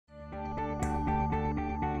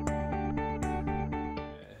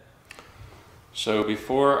So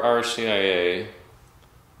before RCIA,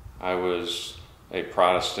 I was a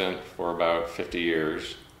Protestant for about 50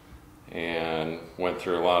 years and went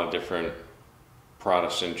through a lot of different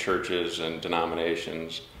Protestant churches and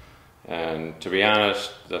denominations. And to be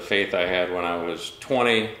honest, the faith I had when I was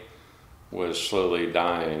 20 was slowly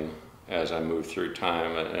dying as I moved through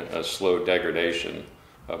time, a slow degradation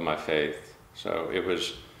of my faith. So it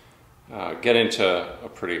was getting to a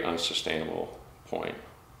pretty unsustainable point.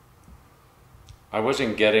 I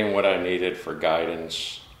wasn't getting what I needed for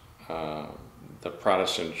guidance. The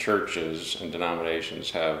Protestant churches and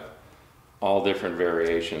denominations have all different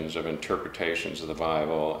variations of interpretations of the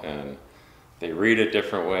Bible, and they read it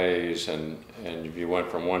different ways, and if you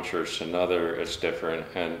went from one church to another, it's different.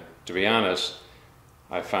 And to be honest,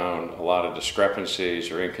 I found a lot of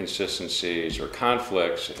discrepancies or inconsistencies or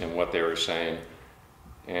conflicts in what they were saying.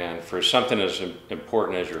 And for something as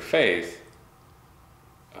important as your faith,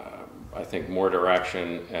 I think more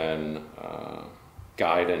direction and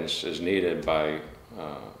guidance is needed by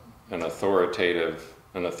an authority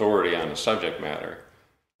on the subject matter.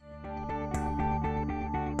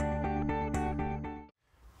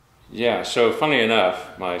 Yeah, so funny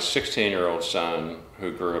enough, my 16-year-old son,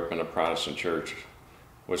 who grew up in a Protestant church,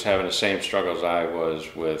 was having the same struggles I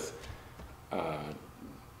was with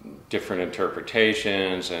different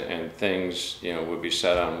interpretations and things, would be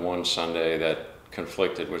said on one Sunday that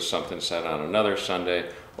conflicted with something said on another Sunday,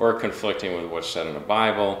 or conflicting with what's said in the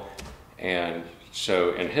Bible. And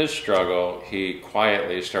so in his struggle, he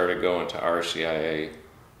quietly started going to RCIA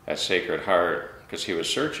at Sacred Heart because he was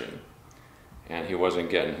searching and he wasn't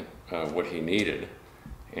getting what he needed.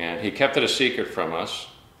 And he kept it a secret from us.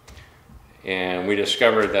 And we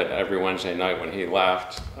discovered that every Wednesday night when he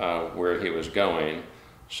left where he was going.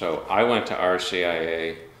 So I went to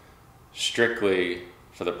RCIA strictly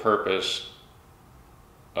for the purpose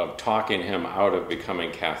of talking him out of becoming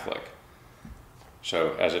Catholic.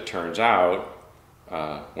 So as it turns out,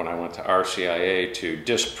 when I went to RCIA to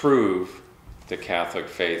disprove the Catholic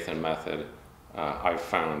faith and method, I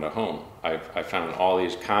found a home. I found all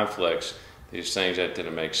these conflicts, these things that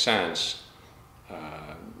didn't make sense,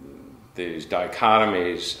 these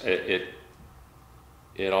dichotomies,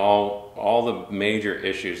 all the major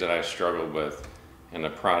issues that I struggled with in the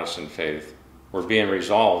Protestant faith were being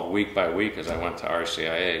resolved week by week as I went to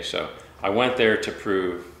RCIA. So I went there to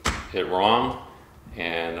prove it wrong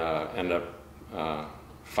and end up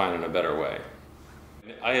finding a better way.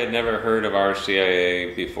 I had never heard of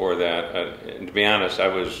RCIA before that. And to be honest, I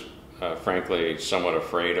was frankly somewhat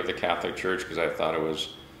afraid of the Catholic Church because I thought it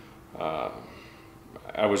was,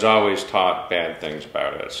 I was always taught bad things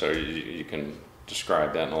about it. So you can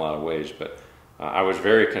describe that in a lot of ways, but I was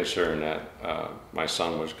very concerned that my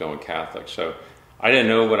son was going Catholic. So I didn't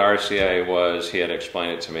know what RCIA was. He had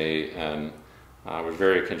explained it to me, and I was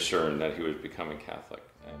very concerned that he was becoming Catholic.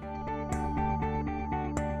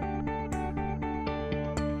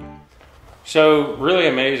 So really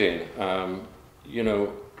amazing,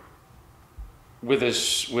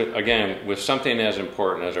 with something as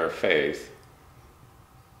important as our faith,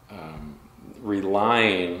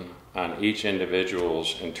 relying on each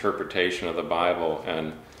individual's interpretation of the Bible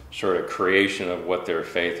and sort of creation of what their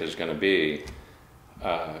faith is going to be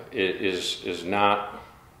is not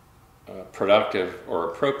productive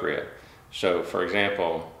or appropriate. So, for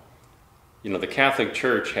example, the Catholic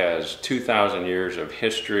Church has 2,000 years of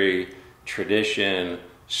history, tradition,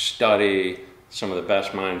 study, some of the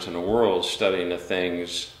best minds in the world studying the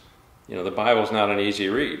things. The Bible's not an easy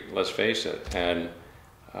read, let's face it. And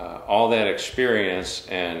all that experience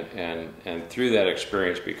and through that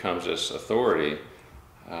experience becomes this authority.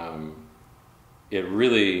 It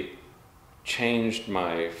really changed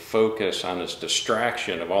my focus on this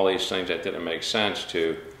distraction of all these things that didn't make sense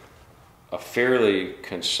to a fairly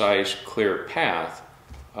concise, clear path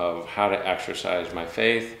of how to exercise my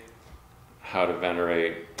faith, how to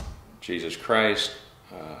venerate Jesus Christ.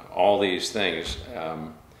 All these things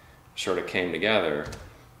sort of came together.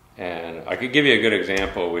 And I could give you a good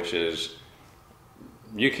example, which is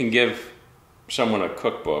you can give someone a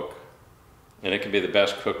cookbook, and it can be the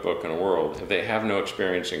best cookbook in the world. If they have no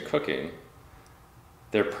experience in cooking,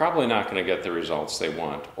 they're probably not going to get the results they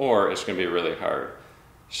want, or it's going to be really hard.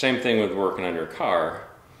 Same thing with working on your car.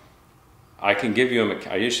 I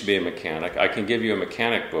used to be a mechanic. I can give you a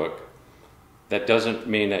mechanic book. That doesn't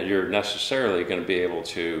mean that you're necessarily going to be able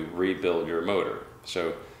to rebuild your motor.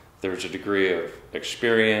 So there's a degree of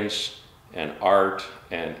experience and art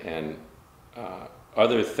and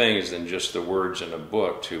other things than just the words in a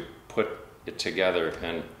book to put it together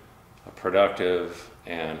in a productive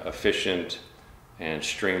and efficient and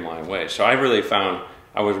streamlined way. So I really found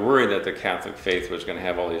I was worried that the Catholic faith was going to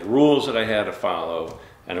have all these rules that I had to follow,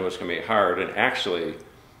 and it was going to be hard. And actually,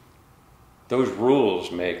 those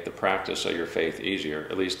rules make the practice of your faith easier.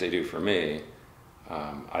 At least they do for me.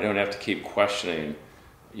 I don't have to keep questioning,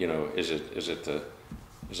 you know, is it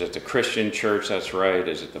the Christian church that's right?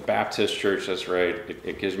 Is it the Baptist church that's right?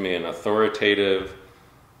 It gives me an authoritative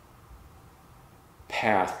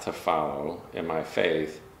path to follow in my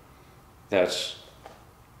faith that's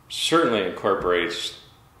certainly incorporates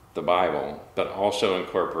the Bible, but also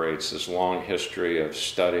incorporates this long history of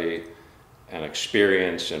study and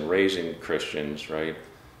experience in raising Christians, right?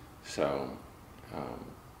 So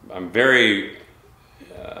I'm very,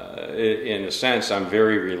 in a sense, I'm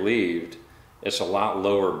very relieved. It's a lot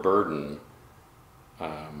lower burden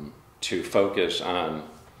to focus on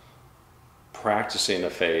practicing the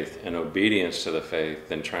faith and obedience to the faith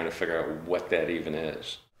than trying to figure out what that even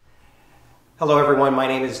is. Hello everyone, my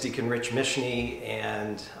name is Deacon Rich Mishney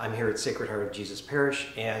and I'm here at Sacred Heart of Jesus Parish,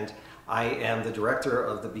 and I am the director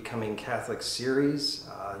of the Becoming Catholic series.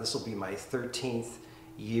 This will be my 13th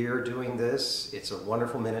year doing this. It's a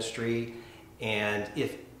wonderful ministry, and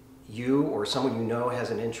if you or someone you know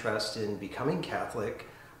has an interest in becoming Catholic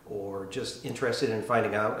or just interested in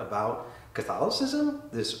finding out about Catholicism,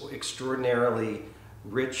 this extraordinarily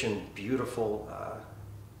rich and beautiful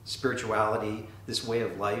spirituality, this way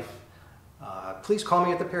of life, please call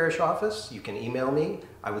me at the parish office. You can email me.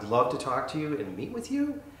 I would love to talk to you and meet with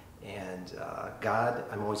you. And God,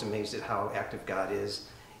 I'm always amazed at how active God is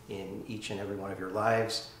in each and every one of your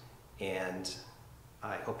lives. And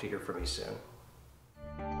I hope to hear from you soon.